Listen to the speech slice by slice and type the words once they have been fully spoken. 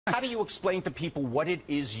How do you explain to people what it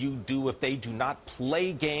is you do if they do not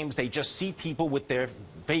play games? They just see people with their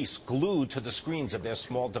face glued to the screens of their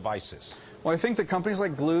small devices. Well, I think that companies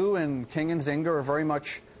like Glue and King and Zynga are very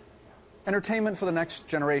much entertainment for the next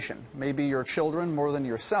generation. Maybe your children more than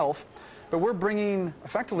yourself. But we're bringing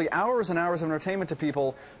effectively hours and hours of entertainment to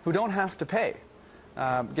people who don't have to pay.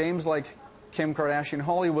 Games like Kim Kardashian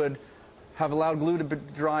Hollywood have allowed Glue to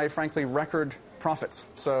drive, frankly, record profits.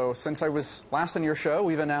 So since I was last on your show,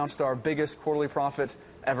 we've announced our biggest quarterly profit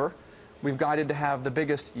ever. We've guided to have the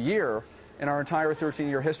biggest year in our entire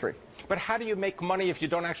 13-year history. But how do you make money if you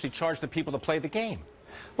don't actually charge the people to play the game?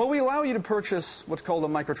 Well, we allow you to purchase what's called a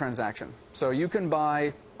microtransaction. So you can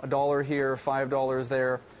buy $1 here, $5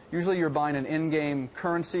 there. Usually you're buying an in-game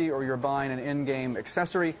currency or you're buying an in-game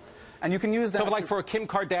accessory. And you can use that. So like for a Kim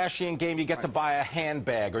Kardashian game, you get to buy a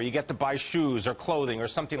handbag or you get to buy shoes or clothing or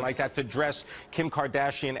something like that to dress Kim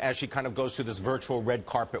Kardashian as she kind of goes through this virtual red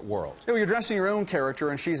carpet world. So you're dressing your own character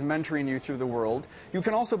and she's mentoring you through the world. You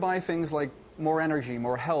can also buy things like more energy,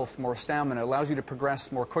 more health, more stamina. It allows you to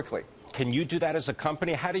progress more quickly. Can you do that as a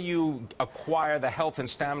company? How do you acquire the health and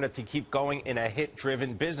stamina to keep going in a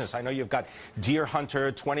hit-driven business? I know you've got Deer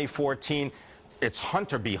Hunter 2014. It's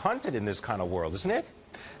hunter be hunted in this kind of world, isn't it?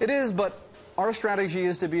 It is, but our strategy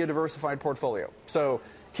is to be a diversified portfolio. So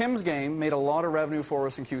Kim's game made a lot of revenue for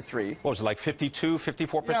us in Q3. What was it, like 52,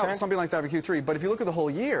 54%? Yeah, something like that for Q3. But if you look at the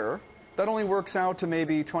whole year, that only works out to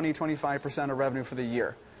maybe 20, 25% of revenue for the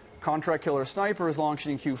year. Contract Killer Sniper is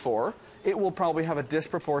launching in Q4. It will probably have a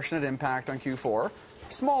disproportionate impact on Q4.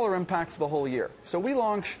 Smaller impact for the whole year. So we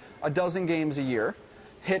launch a dozen games a year.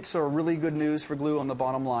 Hits are really good news for Glue on the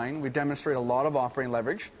bottom line. We demonstrate a lot of operating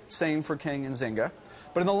leverage. Same for King and Zynga.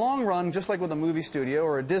 But in the long run, just like with a movie studio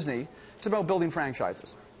or a Disney, it's about building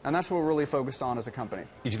franchises. And that's what we're really focused on as a company.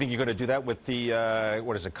 Do you think you're going to do that with the,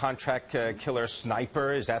 what is it, Contract Killer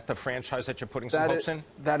Sniper? Is that the franchise that you're putting some hopes in?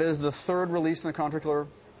 That is the third release in the Contract Killer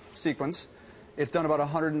sequence. It's done about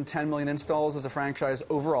 110 million installs as a franchise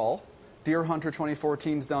overall. Deer Hunter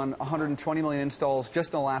 2014's done 120 million installs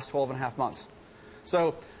just in the last 12 and a half months.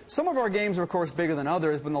 So some of our games are, of course, bigger than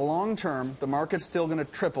others, but in the long term, the market's still going to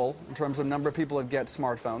triple in terms of the number of people that get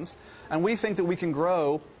smartphones. And we think that we can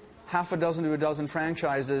grow half a dozen to a dozen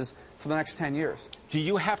franchises for the next 10 years. Do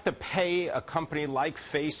you have to pay a company like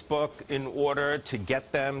Facebook in order to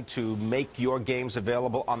get them to make your games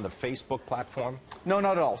available on the Facebook platform? No,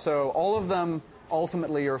 not at all. So all of them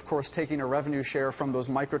ultimately are, of course, taking a revenue share from those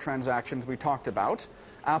microtransactions we talked about.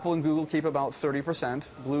 Apple and Google keep about 30%.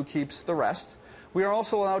 Glue keeps the rest. We are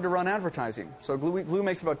also allowed to run advertising. So Glue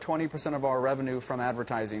makes about 20% of our revenue from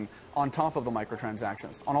advertising on top of the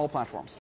microtransactions on all platforms.